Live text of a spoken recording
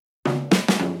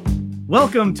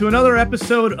Welcome to another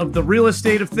episode of The Real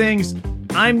Estate of Things.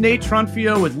 I'm Nate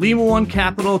Trunfio with Lima One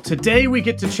Capital. Today we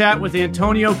get to chat with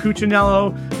Antonio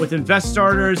Cuccinello with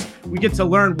InvestStarters. We get to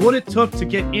learn what it took to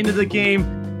get into the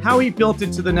game, how he built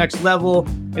it to the next level,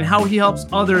 and how he helps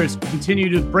others continue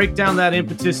to break down that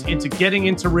impetus into getting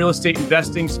into real estate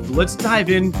investing. So let's dive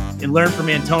in and learn from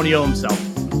Antonio himself.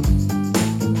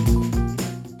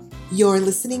 You're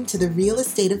listening to the Real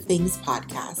Estate of Things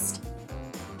podcast.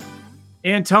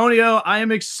 Antonio, I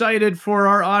am excited for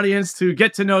our audience to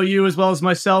get to know you as well as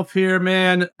myself here,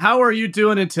 man. How are you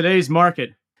doing in today's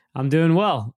market? I'm doing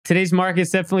well. Today's market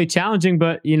is definitely challenging,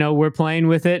 but we're playing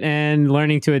with it and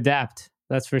learning to adapt.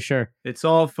 That's for sure. It's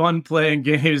all fun playing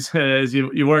games as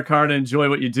you work hard and enjoy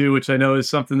what you do, which I know is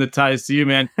something that ties to you,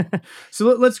 man. So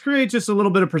let's create just a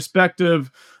little bit of perspective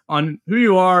on who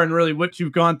you are and really what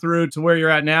you've gone through to where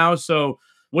you're at now. So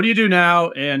what do you do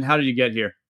now and how did you get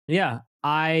here? Yeah,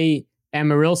 I am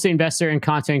a real estate investor and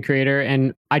content creator,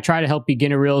 and I try to help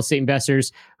beginner real estate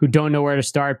investors who don't know where to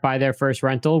start buy their first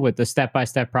rental with the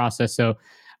step-by-step process. So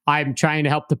I'm trying to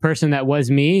help the person that was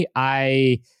me.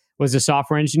 I was a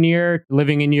software engineer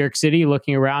living in New York City,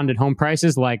 looking around at home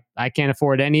prices like, I can't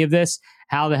afford any of this.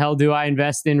 How the hell do I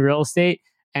invest in real estate?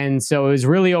 And so it was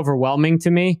really overwhelming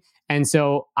to me. And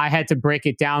so I had to break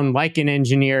it down like an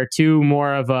engineer to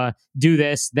more of a do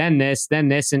this, then this, then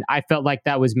this. And I felt like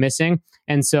that was missing.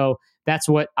 And so that's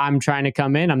what I'm trying to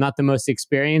come in. I'm not the most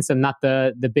experienced. I'm not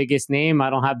the biggest name.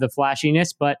 I don't have the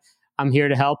flashiness, but I'm here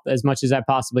to help as much as I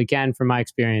possibly can from my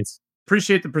experience.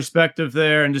 Appreciate the perspective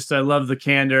there. And just, I love the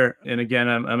candor. And again,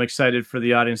 I'm excited for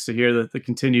the audience to hear the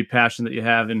continued passion that you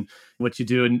have in what you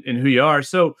do and who you are.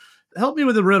 So help me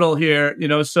with a riddle here.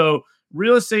 So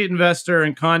real estate investor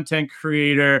and content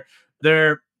creator,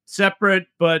 they're separate,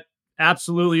 but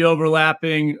absolutely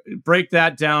overlapping. Break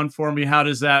that down for me. How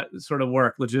does that sort of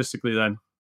work logistically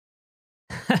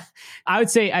then? I would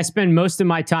say I spend most of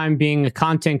my time being a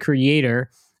content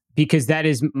creator because that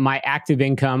is my active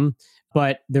income.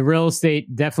 But the real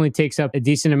estate definitely takes up a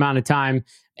decent amount of time.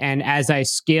 And as I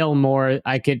scale more,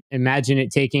 I could imagine it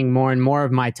taking more and more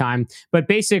of my time. But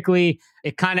basically,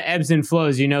 it kind of ebbs and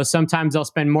flows. Sometimes I'll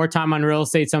spend more time on real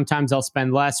estate. Sometimes I'll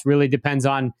spend less. Really depends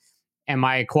on, am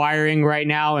I acquiring right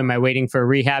now? Am I waiting for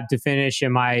rehab to finish?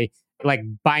 Am I like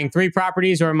buying 3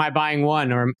 properties or am I buying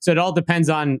 1? So it all depends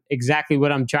on exactly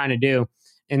what I'm trying to do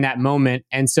in that moment.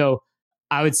 And so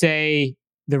I would say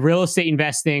the real estate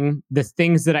investing, the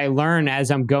things that I learn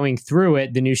as I'm going through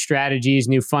it, the new strategies,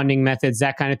 new funding methods,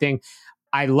 that kind of thing.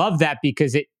 I love that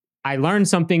because I learn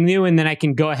something new and then I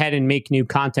can go ahead and make new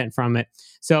content from it.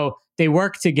 So they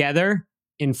work together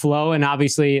in flow. And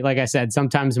obviously, like I said,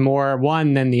 sometimes more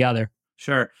one than the other.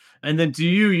 Sure. And then do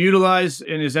you utilize,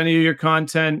 and is any of your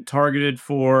content targeted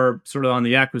for sort of on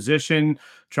the acquisition,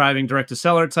 driving direct to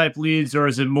seller type leads, or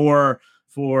is it more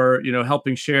for,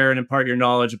 helping share and impart your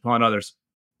knowledge upon others?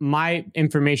 My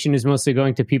information is mostly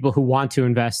going to people who want to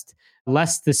invest,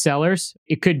 less to sellers.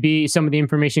 It could be, some of the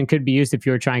information could be used if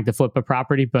you're trying to flip a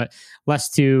property, but less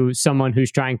to someone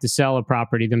who's trying to sell a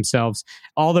property themselves.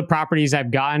 All the properties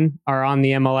I've gotten are on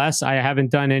the MLS. I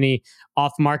haven't done any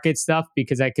off-market stuff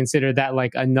because I consider that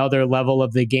like another level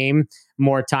of the game,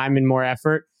 more time and more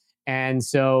effort. And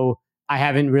so I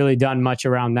haven't really done much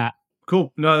around that.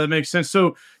 Cool. No, that makes sense.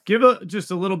 So give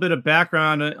just a little bit of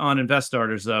background on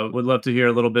InvestStarters, though. Would love to hear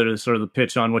a little bit of sort of the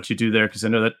pitch on what you do there, because I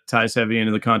know that ties heavy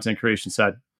into the content creation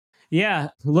side. Yeah.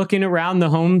 Looking around the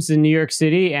homes in New York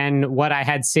City and what I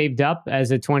had saved up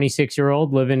as a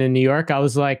 26-year-old living in New York, I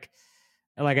was like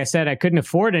I said, I couldn't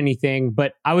afford anything,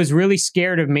 but I was really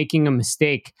scared of making a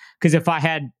mistake. Because if I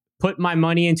had put my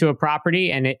money into a property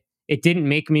and it didn't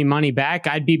make me money back,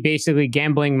 I'd be basically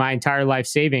gambling my entire life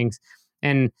savings.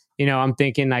 And, I'm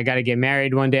thinking I got to get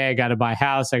married one day. I got to buy a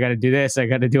house. I got to do this. I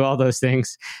got to do all those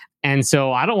things. And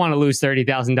so I don't want to lose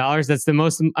 $30,000. That's the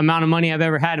most amount of money I've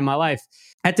ever had in my life.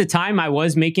 At the time, I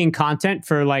was making content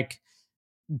for like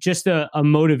just a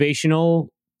motivational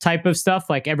type of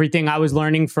stuff, like everything I was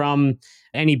learning from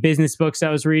any business books I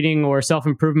was reading or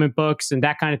self-improvement books and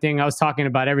that kind of thing. I was talking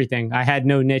about everything. I had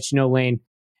no niche, no lane.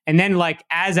 And then like,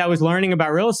 as I was learning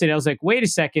about real estate, I was like, wait a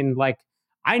second, like,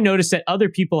 I noticed that other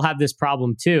people have this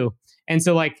problem too. And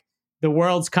so like the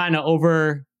world's kind of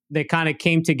they kind of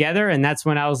came together. And that's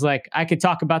when I was like, I could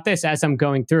talk about this as I'm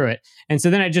going through it. And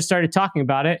so then I just started talking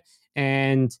about it,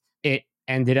 and it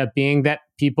ended up being that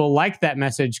people liked that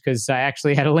message because I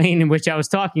actually had a lane in which I was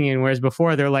talking in. Whereas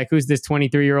before they're like, who's this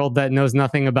 23-year-old that knows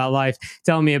nothing about life?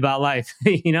 Tell me about life,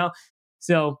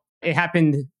 So it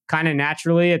happened kind of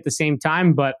naturally at the same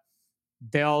time, but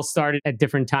they all started at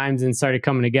different times and started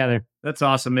coming together. That's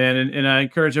awesome, man. And I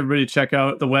encourage everybody to check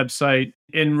out the website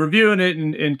and reviewing it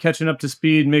and catching up to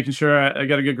speed, making sure I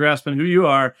got a good grasp on who you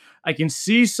are. I can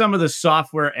see some of the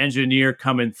software engineer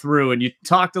coming through, and you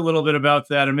talked a little bit about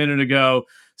that a minute ago.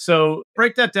 So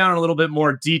break that down in a little bit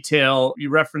more detail.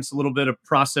 You referenced a little bit of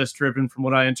process driven from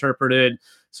what I interpreted.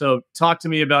 So talk to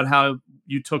me about how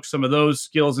you took some of those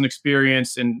skills and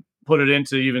experience and put it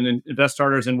into even invest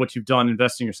starters and what you've done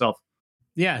investing yourself.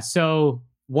 Yeah. So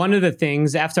one of the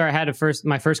things after I had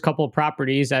my first couple of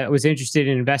properties, I was interested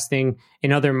in investing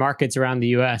in other markets around the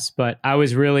US, but I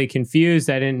was really confused.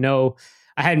 I didn't know,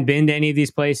 I hadn't been to any of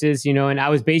these places, and I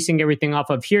was basing everything off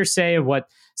of hearsay of what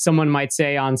someone might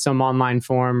say on some online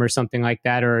forum or something like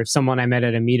that, or someone I met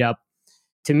at a meetup.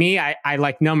 To me, I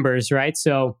like numbers, right?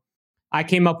 So I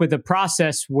came up with a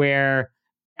process where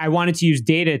I wanted to use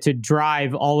data to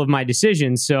drive all of my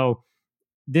decisions. So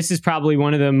this is probably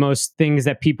one of the most things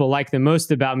that people like the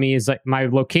most about me is like my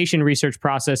location research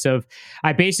process of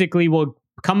I basically will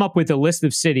come up with a list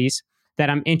of cities that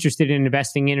I'm interested in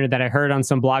investing in or that I heard on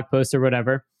some blog post or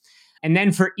whatever. And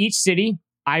then for each city,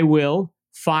 I will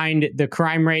find the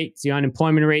crime rate, the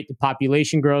unemployment rate, the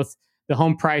population growth, the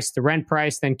home price, the rent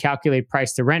price, then calculate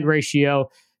price to rent ratio,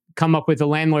 come up with a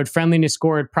landlord friendliness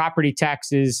score, property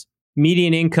taxes,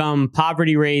 median income,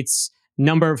 poverty rates,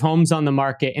 number of homes on the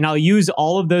market. And I'll use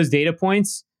all of those data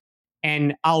points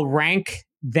and I'll rank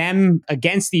them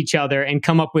against each other and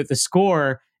come up with a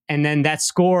score. And then that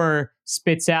score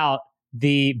spits out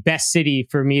the best city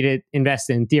for me to invest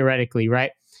in theoretically,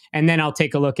 right? And then I'll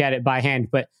take a look at it by hand.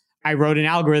 But I wrote an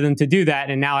algorithm to do that.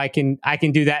 And now I can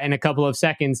do that in a couple of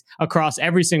seconds across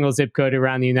every single zip code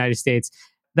around the United States.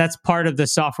 That's part of the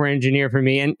software engineer for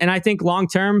me. And I think long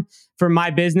term for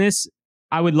my business,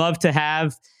 I would love to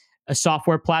have a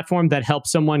software platform that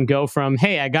helps someone go from,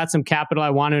 hey, I got some capital,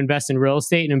 I want to invest in real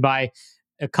estate. And by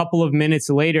a couple of minutes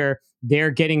later,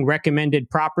 they're getting recommended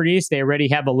properties. They already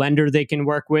have a lender they can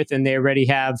work with, and they already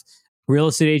have real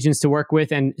estate agents to work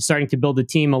with and starting to build a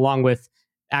team along with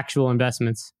actual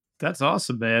investments. That's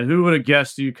awesome, man. Who would have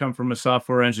guessed you come from a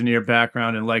software engineer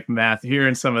background and like math,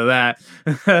 hearing some of that.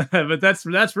 But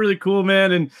that's really cool,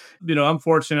 man. And, I'm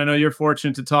fortunate. I know you're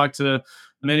fortunate to talk to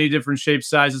many different shapes,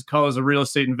 sizes, colors of real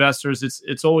estate investors.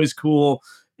 It's always cool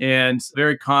and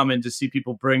very common to see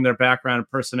people bring their background and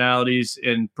personalities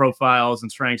and profiles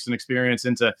and strengths and experience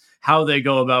into how they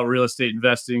go about real estate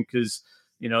investing. Because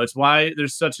it's why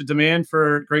there's such a demand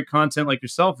for great content like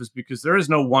yourself, is because there is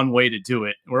no one way to do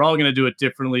it. We're all going to do it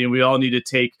differently, and we all need to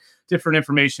take different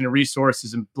information and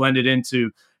resources and blend it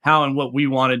into how and what we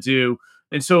want to do.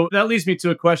 And so that leads me to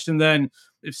a question then.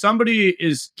 If somebody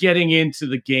is getting into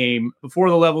the game before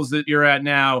the levels that you're at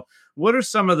now, what are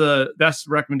some of the best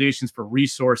recommendations for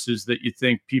resources that you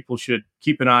think people should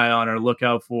keep an eye on or look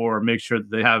out for or make sure that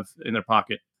they have in their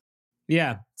pocket?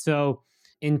 Yeah. So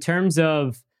in terms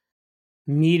of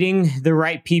meeting the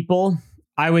right people,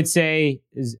 I would say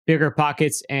is Bigger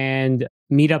Pockets and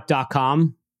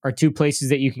meetup.com are two places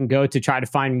that you can go to try to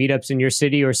find meetups in your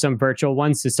city or some virtual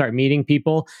ones to start meeting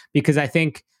people. Because I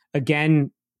think,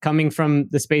 again, coming from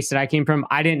the space that I came from,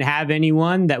 I didn't have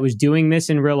anyone that was doing this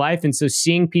in real life. And so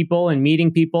seeing people and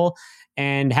meeting people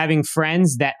and having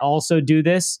friends that also do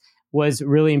this was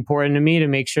really important to me to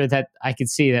make sure that I could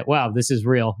see that, wow, this is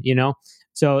real,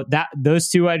 So those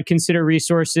two I'd consider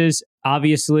resources.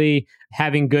 Obviously,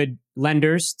 having good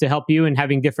lenders to help you and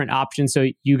having different options. So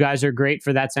you guys are great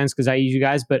for that sense because I use you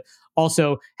guys, but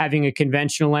also having a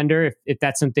conventional lender, if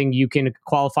that's something you can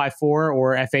qualify for,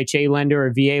 or FHA lender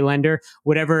or VA lender,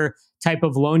 whatever type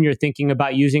of loan you're thinking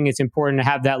about using, it's important to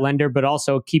have that lender, but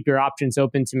also keep your options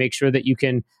open to make sure that you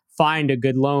can find a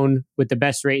good loan with the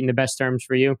best rate and the best terms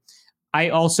for you. I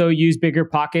also use Bigger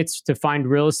Pockets to find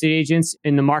real estate agents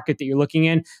in the market that you're looking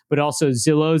in, but also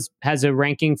Zillow has a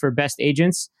ranking for best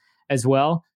agents as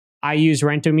well. I use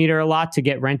Rentometer a lot to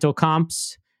get rental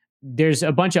comps. There's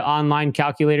a bunch of online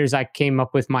calculators. I came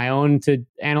up with my own to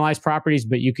analyze properties,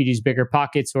 but you could use Bigger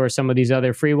Pockets or some of these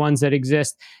other free ones that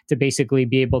exist to basically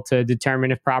be able to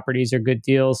determine if properties are good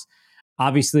deals.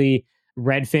 Obviously,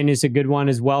 Redfin is a good one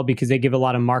as well because they give a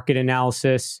lot of market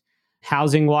analysis.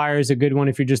 Housing Wire is a good one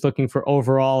if you're just looking for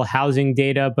overall housing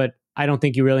data, but I don't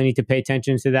think you really need to pay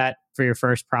attention to that for your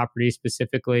first property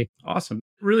specifically. Awesome.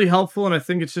 Really helpful. And I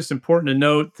think it's just important to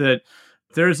note that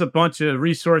there's a bunch of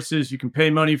resources you can pay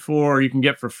money for, or you can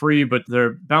get for free, but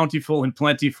they're bountiful and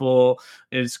plentiful.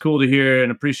 It's cool to hear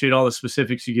and appreciate all the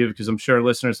specifics you give because I'm sure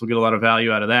listeners will get a lot of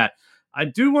value out of that. I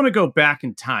do want to go back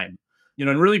in time,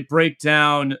 and really break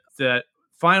down that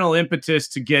final impetus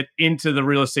to get into the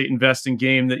real estate investing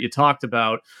game that you talked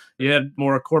about. You had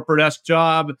more a corporate-esque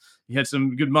job. you had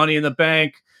some good money in the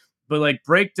bank, but like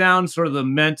break down sort of the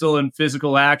mental and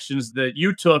physical actions that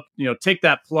you took, take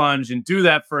that plunge and do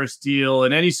that first deal,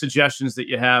 and any suggestions that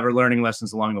you have or learning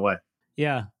lessons along the way.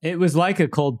 Yeah, it was like a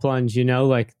cold plunge,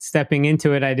 like stepping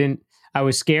into it. I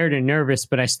was scared and nervous,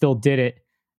 but I still did it.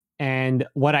 And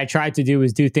what I tried to do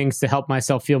was do things to help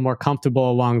myself feel more comfortable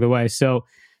along the way. So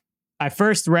I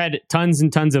first read tons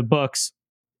and tons of books,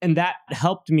 and that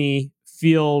helped me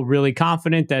feel really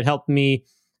confident. That helped me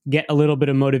get a little bit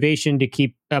of motivation to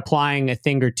keep applying a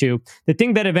thing or two. The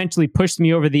thing that eventually pushed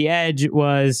me over the edge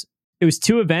was it was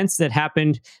two events that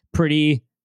happened pretty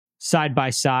side by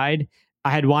side.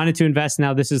 I had wanted to invest.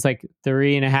 Now this is like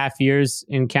 3.5 years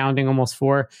in counting, almost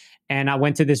 4. And I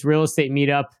went to this real estate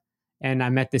meetup and I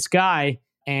met this guy,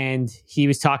 and he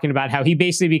was talking about how he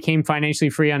basically became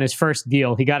financially free on his first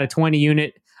deal. He got a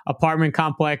 20-unit apartment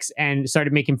complex and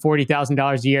started making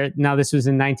 $40,000 a year. Now this was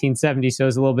in 1970, so it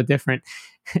was a little bit different.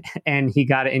 And he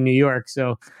got it in New York.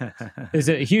 So there's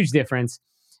a huge difference.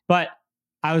 But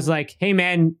I was like, hey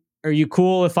man, are you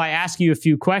cool if I ask you a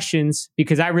few questions?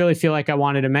 Because I really feel like I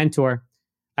wanted a mentor.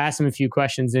 I asked him a few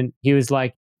questions and he was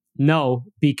like, no,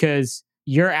 because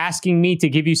you're asking me to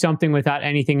give you something without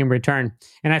anything in return.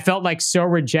 And I felt like so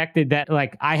rejected that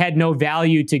like I had no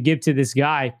value to give to this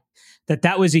guy,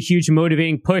 that was a huge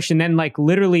motivating push. And then like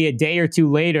literally a day or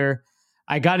two later,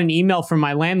 I got an email from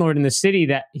my landlord in the city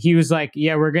that he was like,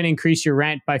 yeah, we're going to increase your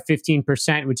rent by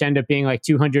 15%, which ended up being like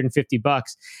 $250.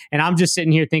 And I'm just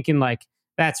sitting here thinking like,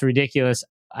 that's ridiculous.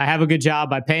 I have a good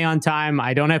job. I pay on time.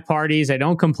 I don't have parties. I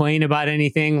don't complain about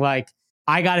anything. Like,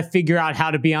 I got to figure out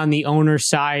how to be on the owner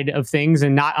side of things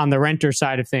and not on the renter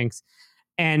side of things.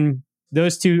 And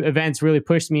those two events really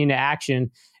pushed me into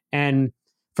action. And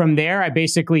from there, I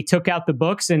basically took out the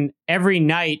books, and every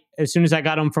night, as soon as I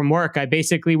got home from work, I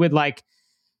basically would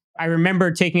I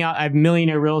remember taking out, I have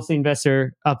Millionaire Real Estate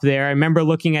Investor up there. I remember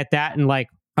looking at that and like,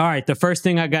 all right, the first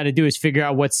thing I got to do is figure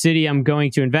out what city I'm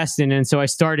going to invest in. And so I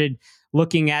started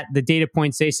looking at the data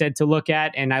points they said to look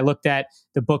at. And I looked at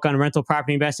the book on rental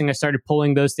property investing. I started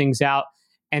pulling those things out.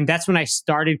 And that's when I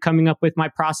started coming up with my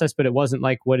process, but it wasn't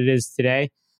like what it is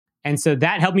today. And so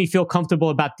that helped me feel comfortable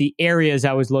about the areas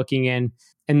I was looking in.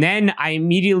 And then I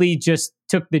immediately just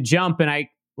took the jump and I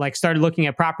started looking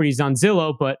at properties on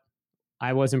Zillow, but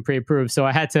I wasn't pre-approved. So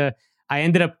I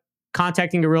ended up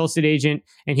contacting a real estate agent,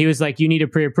 and he was like, you need a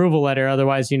pre-approval letter.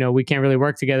 Otherwise, we can't really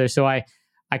work together. So I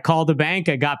called the bank,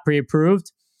 I got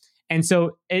pre-approved. And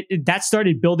so that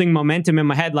started building momentum in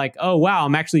my head. Like, oh, wow,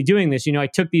 I'm actually doing this. I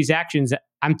took these actions.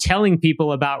 I'm telling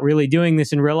people about really doing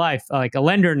this in real life. Like a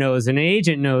lender knows and an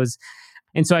agent knows.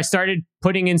 And so I started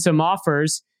putting in some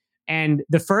offers. And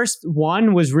the first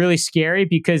one was really scary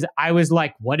because I was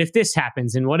like, what if this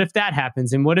happens? And what if that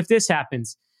happens? And what if this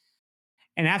happens?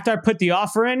 And after I put the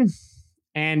offer in,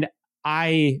 and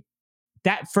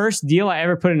that first deal I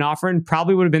ever put an offer in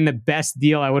probably would have been the best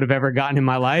deal I would have ever gotten in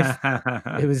my life.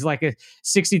 It was like a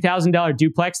 $60,000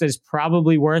 duplex that is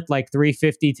probably worth like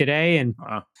 $350 today. And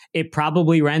it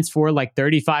probably rents for like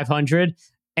 $3,500.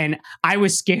 And I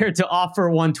was scared to offer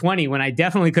 120 when I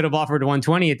definitely could have offered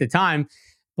 120 at the time.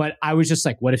 But I was just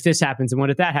like, what if this happens? And what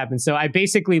if that happens? So I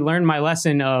basically learned my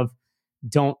lesson of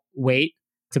don't wait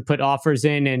to put offers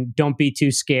in, and don't be too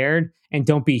scared, and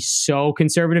don't be so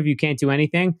conservative you can't do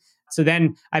anything. So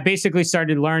then I basically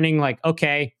started learning like,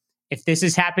 okay, if this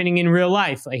is happening in real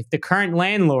life, like if the current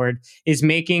landlord is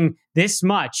making this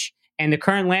much and the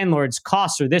current landlord's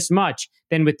costs are this much,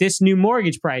 then with this new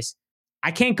mortgage price,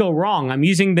 I can't go wrong. I'm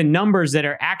using the numbers that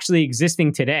are actually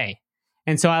existing today.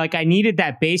 And so I needed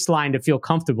that baseline to feel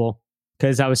comfortable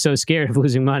because I was so scared of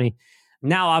losing money.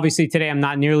 Now, obviously, today I'm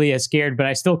not nearly as scared, but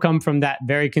I still come from that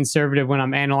very conservative when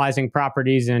I'm analyzing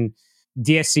properties, and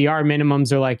DSCR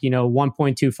minimums are like,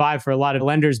 1.25 for a lot of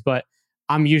lenders, but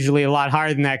I'm usually a lot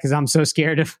higher than that because I'm so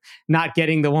scared of not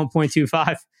getting the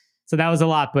 1.25. So that was a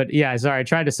lot, but yeah, sorry, I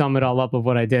tried to sum it all up of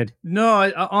what I did. No,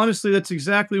 I honestly, that's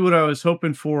exactly what I was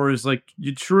hoping for, is like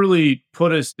you truly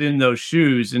put us in those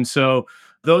shoes. And so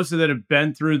those that have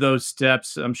been through those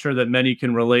steps, I'm sure that many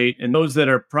can relate. And those that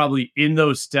are probably in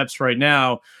those steps right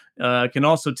now can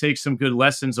also take some good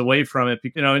lessons away from it.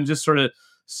 And just sort of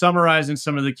summarizing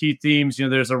some of the key themes,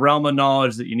 there's a realm of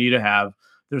knowledge that you need to have.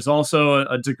 There's also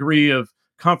a degree of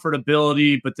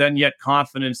comfortability, but then yet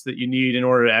confidence that you need in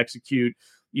order to execute.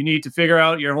 You need to figure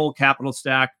out your whole capital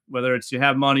stack, whether it's you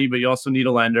have money, but you also need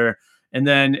a lender. And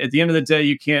then at the end of the day,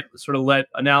 you can't sort of let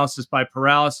analysis by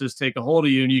paralysis take a hold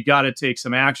of you, and you got to take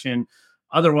some action.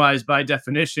 Otherwise, by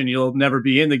definition, you'll never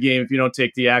be in the game if you don't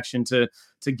take the action to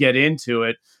get into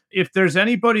it. If there's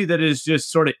anybody that is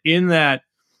just sort of in that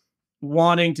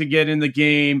wanting to get in the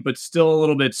game, but still a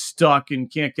little bit stuck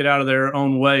and can't get out of their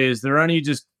own way, is there any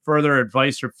just further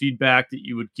advice or feedback that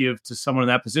you would give to someone in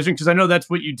that position? Because I know that's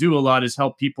what you do a lot, is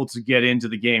help people to get into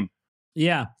the game.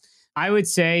 Yeah. I would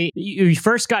say you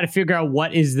first got to figure out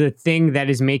what is the thing that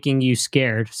is making you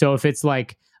scared. So if it's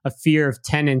like a fear of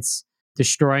tenants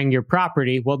destroying your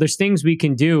property, well, there's things we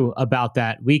can do about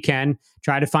that. We can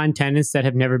try to find tenants that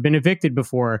have never been evicted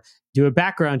before, do a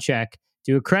background check,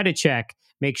 do a credit check,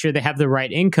 make sure they have the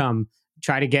right income,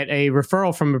 try to get a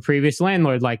referral from a previous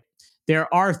landlord. Like,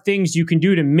 there are things you can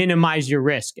do to minimize your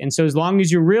risk. And so as long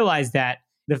as you realize that,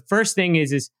 the first thing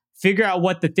is figure out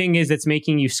what the thing is that's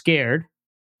making you scared.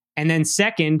 And then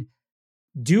second,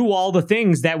 do all the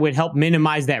things that would help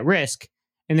minimize that risk.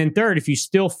 And then third, if you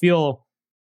still feel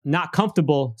not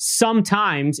comfortable,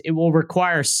 sometimes it will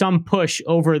require some push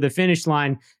over the finish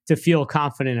line to feel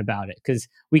confident about it, because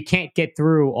we can't get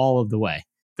through all of the way.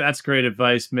 That's great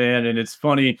advice, man. And it's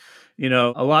funny, a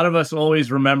lot of us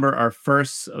always remember our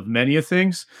firsts of many of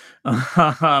things.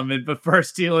 But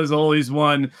first deal is always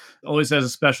one, always has a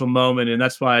special moment. And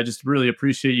that's why I just really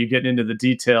appreciate you getting into the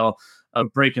detail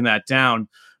of breaking that down.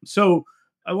 So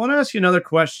I want to ask you another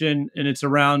question, and it's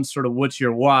around sort of what's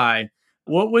your why.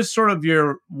 What was sort of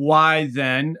your why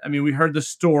then? I mean, we heard the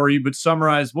story, but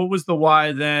summarize, what was the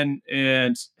why then?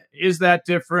 And is that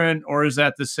different, or is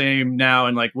that the same now?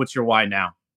 And like, what's your why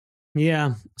now?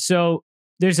 Yeah. So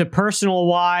there's a personal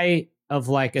why of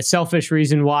like a selfish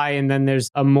reason why, and then there's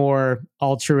a more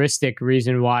altruistic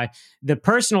reason why. The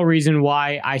personal reason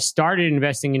why I started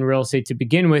investing in real estate to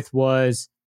begin with was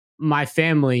my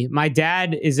family. My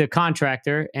dad is a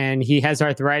contractor, and he has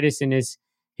arthritis in his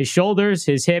shoulders,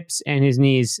 his hips, and his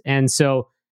knees. And so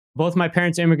both my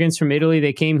parents are immigrants from Italy.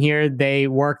 They came here. They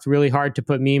worked really hard to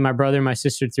put me, my brother, and my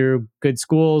sister through good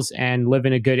schools and live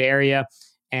in a good area.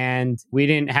 And we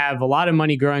didn't have a lot of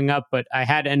money growing up, but I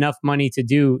had enough money to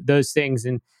do those things.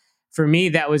 And for me,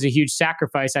 that was a huge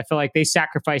sacrifice. I feel like they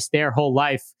sacrificed their whole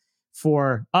life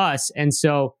for us. And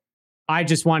so I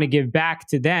just want to give back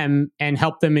to them and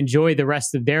help them enjoy the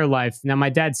rest of their life. Now, my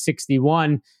dad's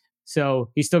 61, so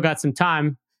he's still got some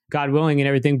time, God willing, and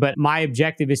everything. But my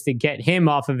objective is to get him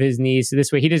off of his knees, so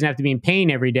this way he doesn't have to be in pain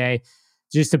every day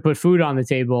just to put food on the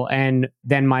table. And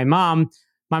then my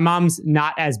mom's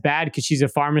not as bad because she's a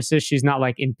pharmacist. She's not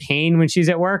like in pain when she's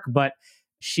at work, but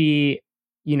she,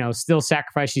 still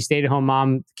sacrificed. She stayed at home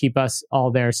mom to keep us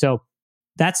all there. So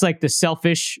that's like the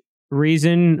selfish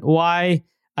reason why,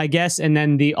 I guess. And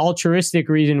then the altruistic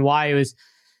reason why was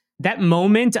that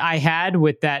moment I had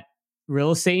with that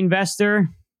real estate investor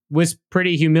was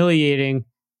pretty humiliating.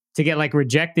 To get like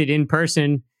rejected in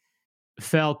person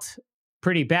felt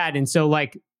pretty bad. And so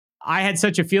like I had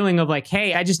such a feeling of like,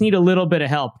 hey, I just need a little bit of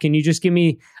help. Can you just give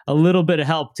me a little bit of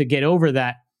help to get over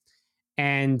that?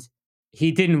 And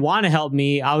he didn't want to help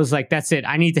me. I was like, that's it.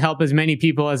 I need to help as many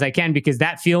people as I can, because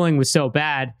that feeling was so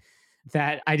bad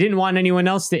that I didn't want anyone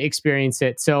else to experience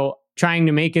it. So trying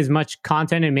to make as much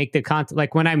content and make the content,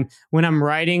 like when I'm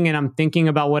writing and I'm thinking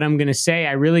about what I'm going to say,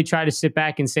 I really try to sit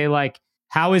back and say like,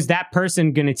 how is that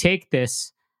person going to take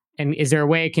this? And is there a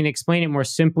way I can explain it more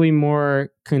simply, more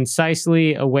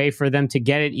concisely, a way for them to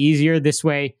get it easier? This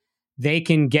way they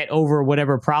can get over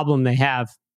whatever problem they have.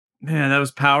 Man, that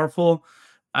was powerful.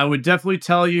 I would definitely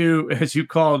tell you, as you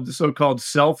called so-called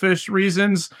selfish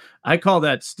reasons, I call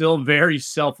that still very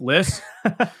selfless.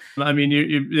 I mean,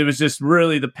 it was just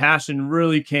really, the passion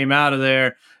really came out of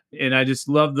there. And I just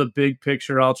love the big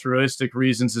picture altruistic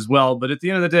reasons as well. But at the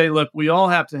end of the day, look, we all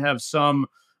have to have some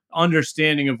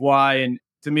understanding of why. And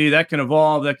to me, that can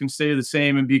evolve, that can stay the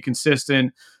same and be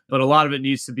consistent. But a lot of it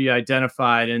needs to be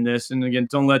identified in this. And again,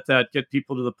 don't let that get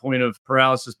people to the point of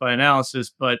paralysis by analysis.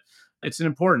 But it's an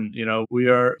important, we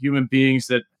are human beings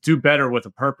that do better with a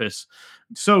purpose.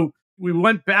 So we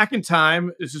went back in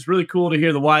time. It's just really cool to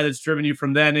hear the why that's driven you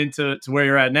from then into where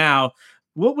you're at now.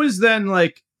 What was then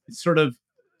like sort of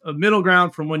a middle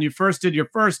ground from when you first did your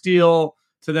first deal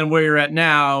to then where you're at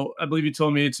now? I believe you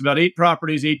told me it's about 8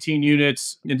 properties, 18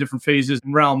 units in different phases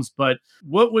and realms. But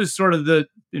what was sort of the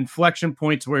inflection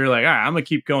point to where you're like, all right, I'm going to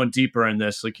keep going deeper in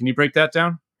this? Like, can you break that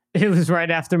down? It was right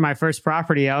after my first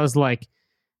property. I was like,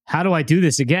 how do I do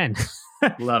this again?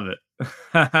 Love it.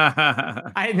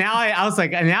 I was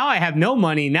like, now I have no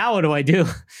money. Now what do I do?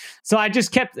 So I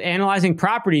just kept analyzing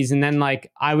properties. And then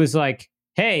like, I was like,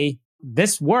 hey,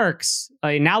 this works.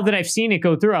 Now that I've seen it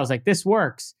go through, I was like, this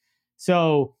works.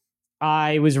 So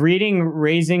I was reading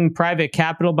Raising Private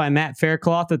Capital by Matt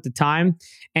Faircloth at the time.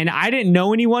 And I didn't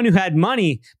know anyone who had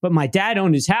money, but my dad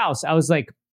owned his house. I was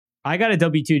like, I got a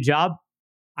W-2 job.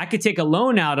 I could take a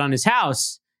loan out on his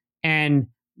house and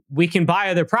we can buy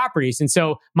other properties. And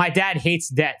so my dad hates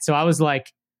debt. So I was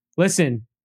like, listen,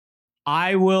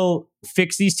 I will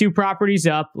fix these two properties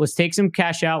up. Let's take some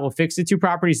cash out. We'll fix the two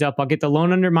properties up. I'll get the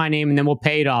loan under my name and then we'll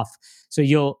pay it off. So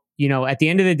at the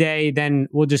end of the day, then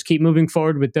we'll just keep moving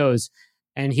forward with those.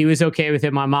 And he was okay with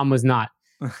it. My mom was not.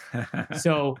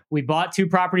 So we bought two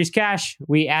properties cash.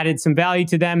 We added some value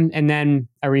to them and then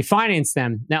I refinanced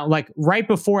them. Now, like right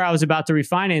before I was about to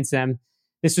refinance them,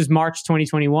 this was March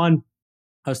 2021.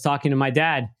 I was talking to my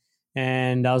dad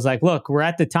and I was like, look, we're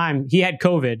at the time he had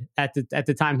COVID at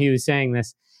the time he was saying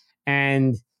this.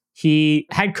 And he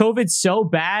had COVID so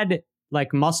bad,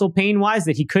 like muscle pain wise,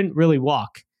 that he couldn't really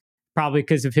walk, probably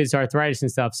because of his arthritis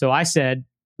and stuff. So I said,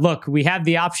 look, we have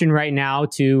the option right now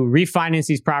to refinance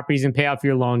these properties and pay off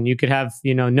your loan. You could have,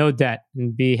 no debt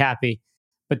and be happy.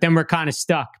 But then we're kind of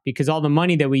stuck because all the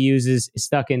money that we use is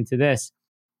stuck into this.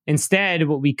 Instead,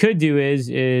 what we could do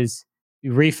is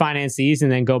refinance these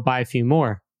and then go buy a few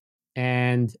more.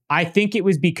 And I think it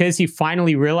was because he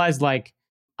finally realized, like,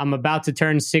 I'm about to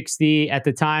turn 60 at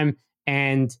the time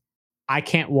and I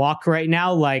can't walk right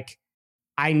now. Like,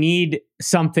 I need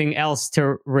something else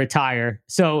to retire.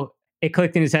 So it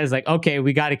clicked in his head, like, okay,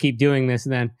 we got to keep doing this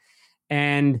then.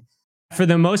 And for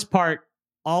the most part,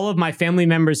 all of my family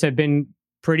members have been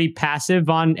pretty passive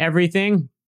on everything.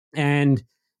 And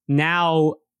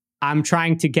now I'm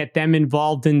trying to get them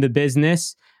involved in the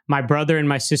business, my brother and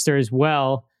my sister as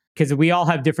well, because we all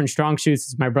have different strong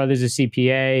suits. My brother's a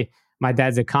CPA, my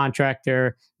dad's a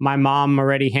contractor, my mom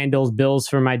already handles bills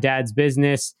for my dad's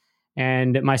business,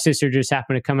 and my sister just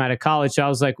happened to come out of college. So I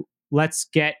was like, let's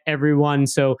get everyone.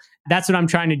 So that's what I'm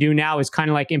trying to do now, is kind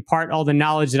of like impart all the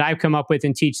knowledge that I've come up with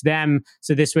and teach them.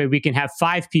 So this way we can have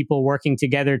 5 people working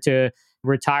together to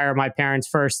retire my parents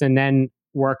first and then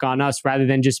work on us, rather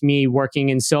than just me working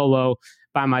in solo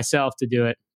by myself to do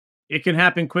it. It can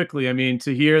happen quickly. I mean,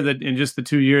 to hear that in just the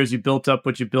 2 years you built up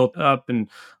what you built up and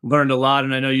learned a lot.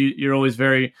 And I know you're always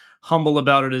very humble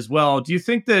about it as well. What do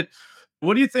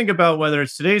you think about whether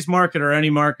it's today's market or any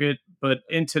market, but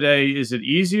in today, is it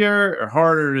easier or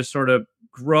harder to sort of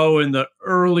grow in the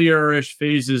earlier-ish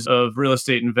phases of real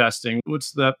estate investing?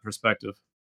 What's that perspective?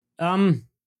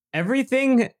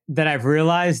 Everything that I've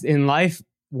realized in life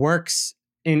works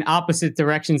in opposite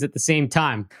directions at the same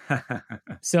time.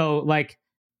 So like,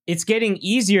 it's getting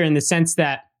easier in the sense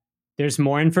that there's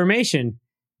more information,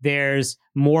 there's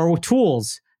more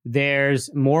tools,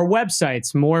 there's more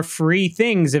websites, more free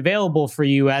things available for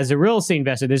you as a real estate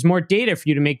investor. There's more data for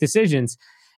you to make decisions.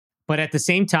 But at the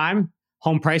same time,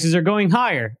 home prices are going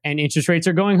higher and interest rates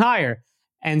are going higher.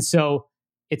 And so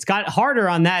it's got harder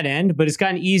on that end, but it's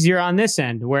gotten easier on this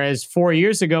end. Whereas 4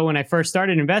 years ago, when I first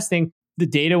started investing, the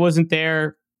data wasn't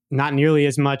there, not nearly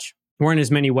as much. Weren't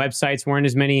as many websites,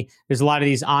 there's a lot of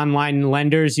these online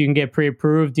lenders you can get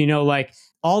pre-approved, like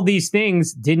all these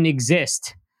things didn't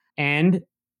exist. And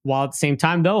while at the same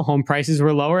time, though, home prices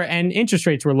were lower and interest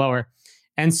rates were lower.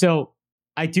 And so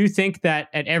I do think that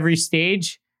at every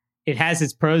stage, it has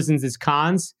its pros and its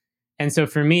cons. And so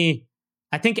for me,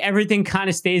 I think everything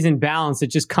kind of stays in balance. It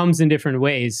just comes in different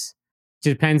ways. It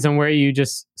depends on where you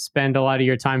just spend a lot of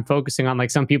your time focusing on.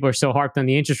 Like, some people are so harped on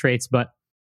the interest rates, but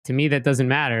to me, that doesn't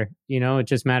matter. It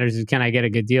just matters is, can I get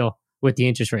a good deal with the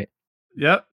interest rate?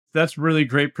 Yep. That's really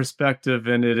great perspective.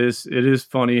 And it is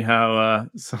funny how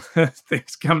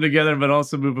things come together, but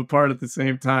also move apart at the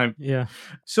same time. Yeah.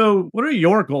 So what are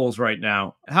your goals right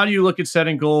now? How do you look at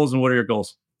setting goals, and what are your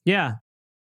goals? Yeah.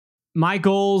 My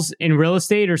goals in real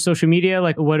estate or social media,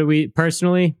 like, what are we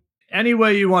personally? Any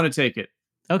way you want to take it.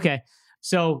 Okay.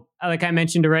 So like I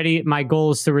mentioned already, my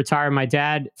goal is to retire my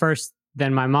dad first,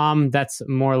 then my mom. That's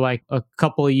more like a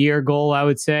couple of year goal, I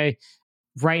would say.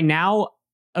 Right now,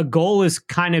 a goal has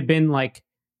kind of been like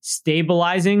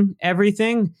stabilizing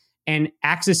everything and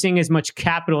accessing as much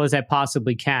capital as I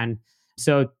possibly can.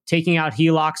 So taking out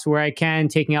HELOCs where I can,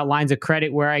 taking out lines of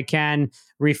credit where I can,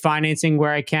 refinancing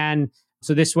where I can.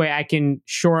 So this way I can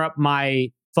shore up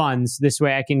my funds. This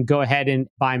way I can go ahead and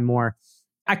buy more.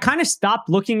 I kind of stopped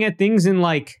looking at things in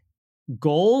like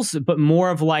goals, but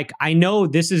more of like, I know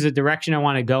this is a direction I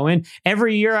want to go in.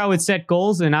 Every year I would set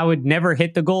goals and I would never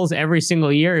hit the goals every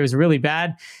single year. It was really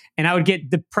bad. And I would get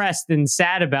depressed and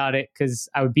sad about it because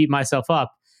I would beat myself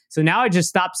up. So now I just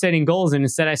stopped setting goals. And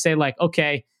instead I say like,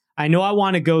 okay, I know I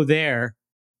want to go there.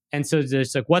 And so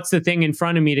there's like, what's the thing in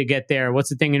front of me to get there? What's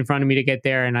the thing in front of me to get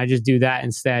there? And I just do that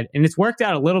instead. And it's worked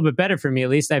out a little bit better for me. At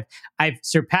least I've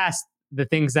surpassed the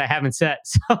things I haven't set.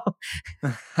 So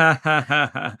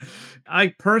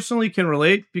I personally can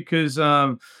relate because,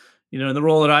 in the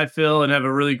role that I fill and have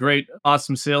a really great,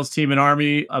 awesome sales team in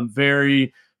Army, I'm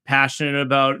very passionate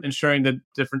about ensuring that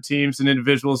different teams and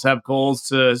individuals have goals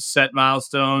to set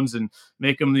milestones and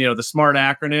make them, the SMART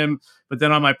acronym. But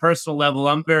then on my personal level,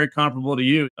 I'm very comparable to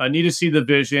you. I need to see the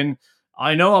vision.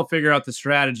 I know I'll figure out the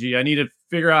strategy. I need to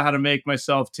figure out how to make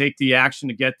myself take the action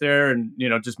to get there and,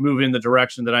 just move in the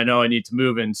direction that I know I need to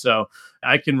move in. So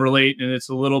I can relate. And it's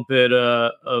a little bit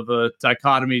of a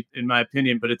dichotomy, in my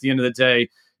opinion. But at the end of the day,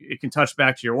 it can touch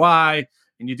back to your why.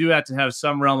 And you do have to have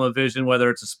some realm of vision, whether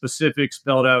it's a specific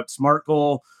spelled out SMART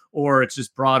goal or it's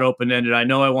just broad open ended. I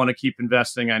know I want to keep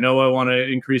investing. I know I want to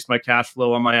increase my cash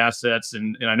flow on my assets.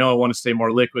 And I know I want to stay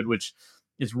more liquid, which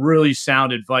is really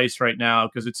sound advice right now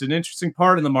because it's an interesting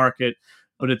part of the market.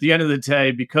 But at the end of the day,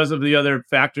 because of the other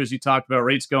factors you talked about,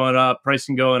 rates going up,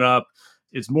 pricing going up,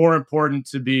 it's more important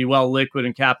to be well liquid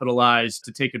and capitalized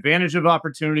to take advantage of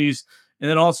opportunities. And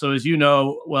then also, as you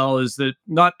know, well, is that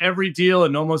not every deal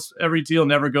and almost every deal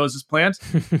never goes as planned.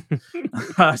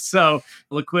 So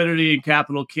liquidity and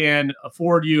capital can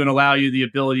afford you and allow you the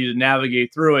ability to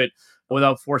navigate through it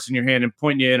without forcing your hand and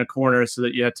pointing you in a corner so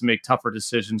that you have to make tougher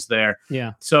decisions there.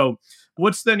 Yeah. So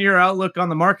what's then your outlook on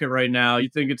the market right now? You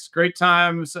think it's great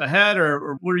times ahead,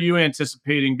 or what are you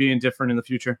anticipating being different in the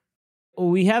future?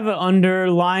 We have an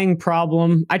underlying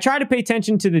problem. I try to pay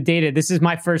attention to the data. This is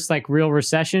my first real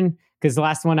recession because the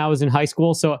last one I was in high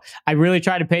school. So I really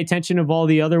try to pay attention of all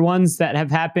the other ones that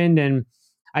have happened. And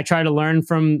I try to learn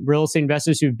from real estate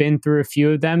investors who've been through a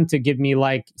few of them to give me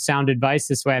sound advice.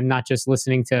 This way I'm not just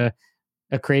listening to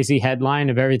a crazy headline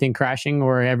of everything crashing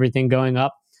or everything going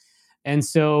up. And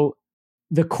so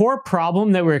the core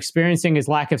problem that we're experiencing is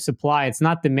lack of supply. It's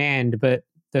not demand, but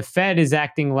the Fed is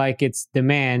acting like it's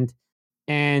demand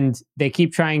and they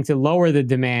keep trying to lower the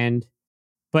demand.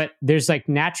 But there's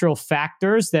natural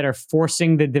factors that are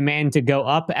forcing the demand to go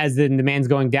up as the demand's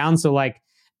going down. So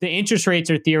the interest rates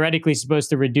are theoretically supposed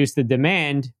to reduce the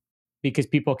demand because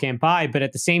people can't buy. But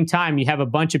at the same time, you have a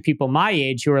bunch of people my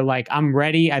age who are I'm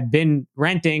ready. I've been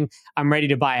renting. I'm ready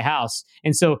to buy a house.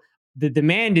 And so the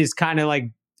demand is kind of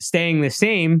staying the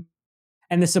same.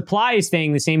 And the supply is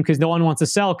staying the same because no one wants to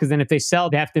sell. Because then if they sell,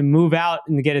 they have to move out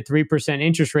and get a 3%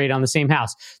 interest rate on the same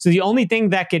house. So the only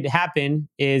thing that could happen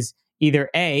is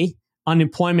either A,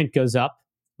 unemployment goes up,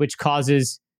 which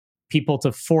causes people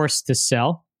to force to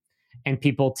sell and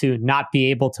people to not be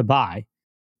able to buy.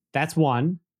 That's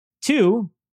one.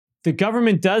 Two, the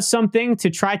government does something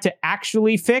to try to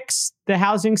actually fix the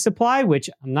housing supply, which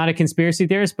I'm not a conspiracy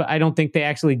theorist, but I don't think they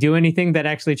actually do anything that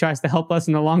actually tries to help us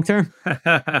in the long term.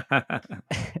 I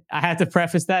have to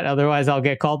preface that, otherwise I'll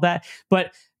get called that.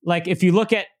 But if you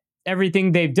look at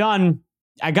everything they've done,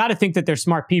 I got to think that they're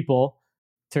smart people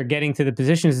to getting to the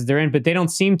positions that they're in, but they don't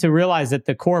seem to realize that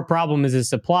the core problem is the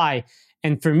supply.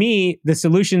 And for me, the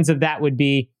solutions of that would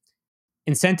be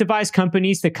incentivize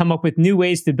companies to come up with new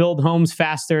ways to build homes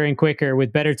faster and quicker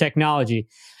with better technology.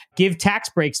 Give tax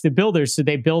breaks to builders so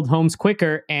they build homes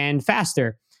quicker and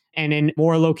faster and in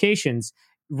more locations.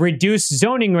 Reduce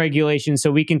zoning regulations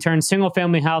so we can turn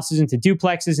single-family houses into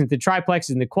duplexes, into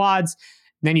triplexes, into quads.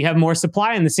 Then you have more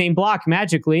supply in the same block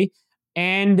magically.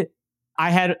 And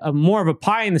I had more of a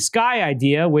pie in the sky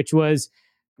idea, which was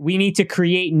we need to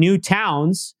create new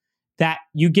towns that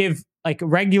you give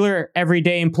regular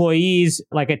everyday employees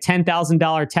a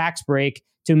 $10,000 tax break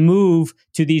to move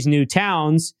to these new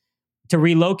towns to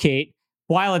relocate,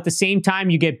 while at the same time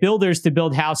you get builders to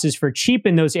build houses for cheap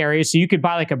in those areas. So you could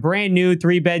buy a brand new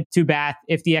 3-bed, 2-bath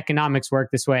if the economics work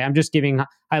this way. I'm just giving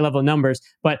high level numbers,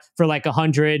 but for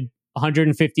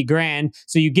 150 grand.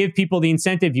 So you give people the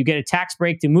incentive, you get a tax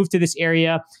break to move to this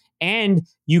area, and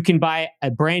you can buy a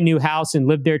brand new house and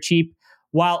live there cheap,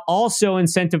 while also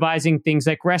incentivizing things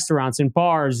like restaurants and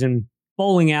bars and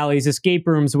bowling alleys, escape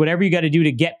rooms, whatever you got to do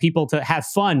to get people to have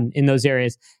fun in those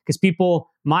areas. Because people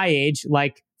my age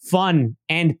like fun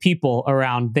and people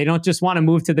around. They don't just want to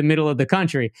move to the middle of the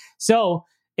country. So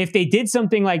if they did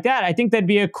something like that, I think that'd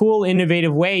be a cool,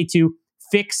 innovative way to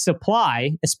fix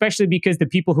supply, especially because the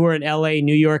people who are in LA,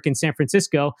 New York, and San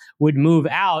Francisco would move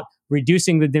out,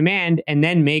 reducing the demand, and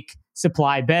then make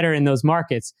supply better in those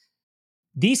markets.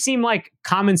 These seem like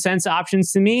common sense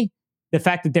options to me. The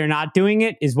fact that they're not doing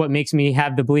it is what makes me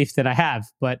have the belief that I have.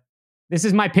 But this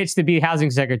is my pitch to be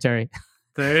housing secretary.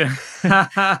 Let's go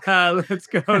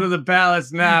to the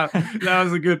palace now. That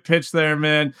was a good pitch there,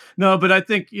 man. No, but I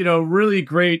think, really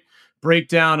great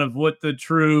breakdown of what the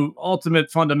true ultimate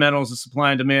fundamentals of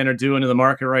supply and demand are doing in the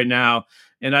market right now.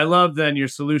 And I love then your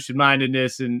solution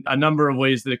mindedness and a number of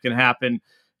ways that it can happen.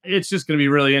 It's just going to be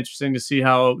really interesting to see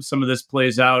how some of this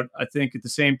plays out. I think at the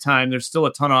same time, there's still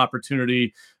a ton of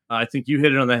opportunity. I think you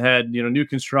hit it on the head. New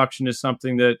construction is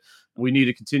something that we need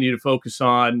to continue to focus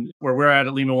on. Where we're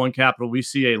at Lima One Capital, we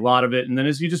see a lot of it. And then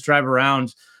as you just drive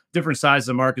around different sizes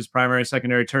of markets, primary,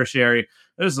 secondary, tertiary,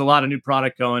 there's a lot of new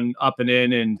product going up and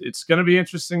in, and it's going to be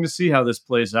interesting to see how this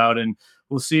plays out. And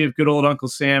we'll see if good old Uncle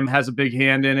Sam has a big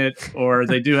hand in it, or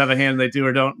they do have a hand, they do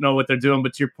or don't know what they're doing.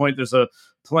 But to your point, there's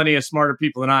plenty of smarter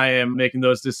people than I am making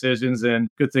those decisions, and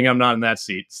good thing I'm not in that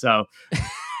seat. So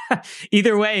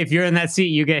either way, if you're in that seat,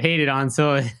 you get hated on,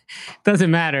 so it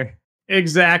doesn't matter.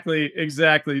 Exactly.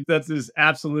 That is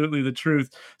absolutely the truth.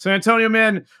 So, Antonio,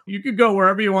 man, you could go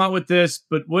wherever you want with this,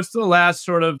 but what's the last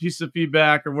sort of piece of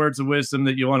feedback or words of wisdom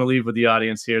that you want to leave with the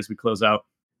audience here as we close out?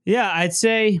 Yeah, I'd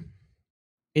say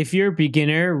if you're a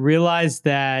beginner, realize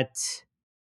that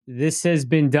this has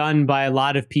been done by a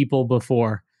lot of people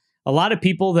before. A lot of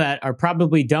people that are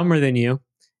probably dumber than you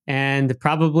and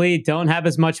probably don't have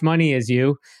as much money as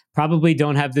you, probably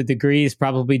don't have the degrees,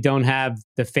 probably don't have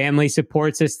the family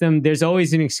support system. There's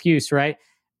always an excuse, right?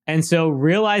 And so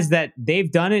realize that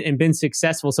they've done it and been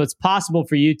successful. So it's possible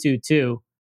for you to too.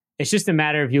 It's just a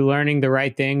matter of you learning the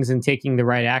right things and taking the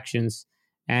right actions.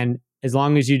 And as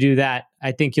long as you do that,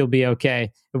 I think you'll be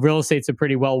okay. Real estate's a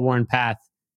pretty well-worn path,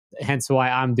 hence why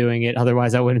I'm doing it.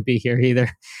 Otherwise, I wouldn't be here either.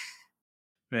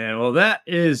 Man, well, that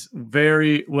is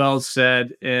very well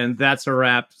said, and that's a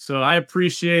wrap. So I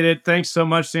appreciate it. Thanks so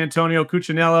much, Antonio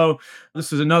Cuccinello.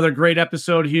 This is another great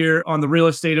episode here on the Real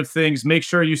Estate of Things. Make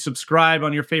sure you subscribe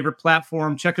on your favorite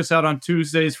platform. Check us out on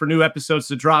Tuesdays for new episodes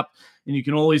to drop, and you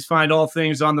can always find all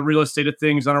things on the Real Estate of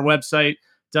Things on our website,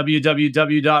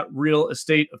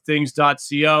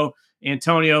 www.realestateofthings.co.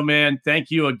 Antonio, man, thank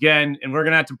you again. And we're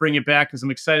going to have to bring you back because I'm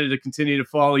excited to continue to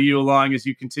follow you along as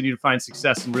you continue to find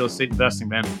success in real estate investing,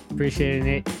 man. Appreciate it,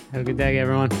 Nate. Have a good day,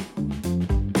 everyone.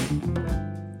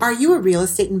 Are you a real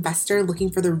estate investor looking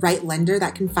for the right lender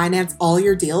that can finance all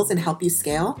your deals and help you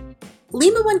scale?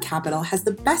 Lima One Capital has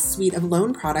the best suite of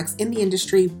loan products in the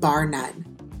industry, bar none.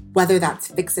 Whether that's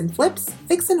fix and flips,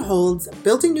 fix and holds,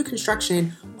 building new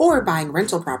construction, or buying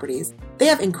rental properties, they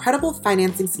have incredible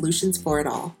financing solutions for it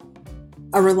all.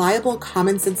 A reliable,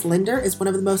 common-sense lender is one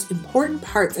of the most important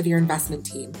parts of your investment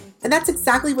team, and that's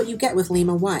exactly what you get with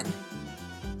Lima One.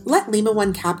 Let Lima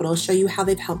One Capital show you how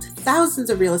they've helped thousands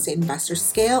of real estate investors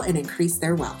scale and increase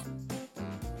their wealth.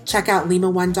 Check out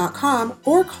limaone.com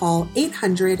or call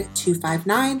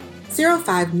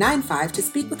 800-259-0595 to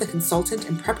speak with a consultant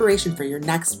in preparation for your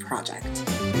next project.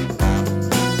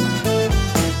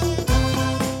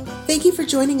 Thank you for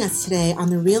joining us today on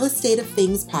the Real Estate of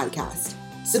Things podcast.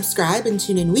 Subscribe and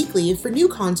tune in weekly for new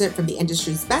content from the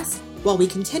industry's best while we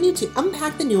continue to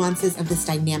unpack the nuances of this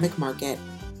dynamic market.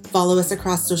 Follow us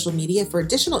across social media for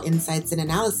additional insights and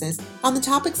analysis on the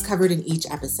topics covered in each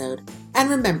episode. And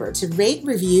remember to rate,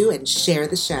 review, and share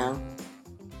the show.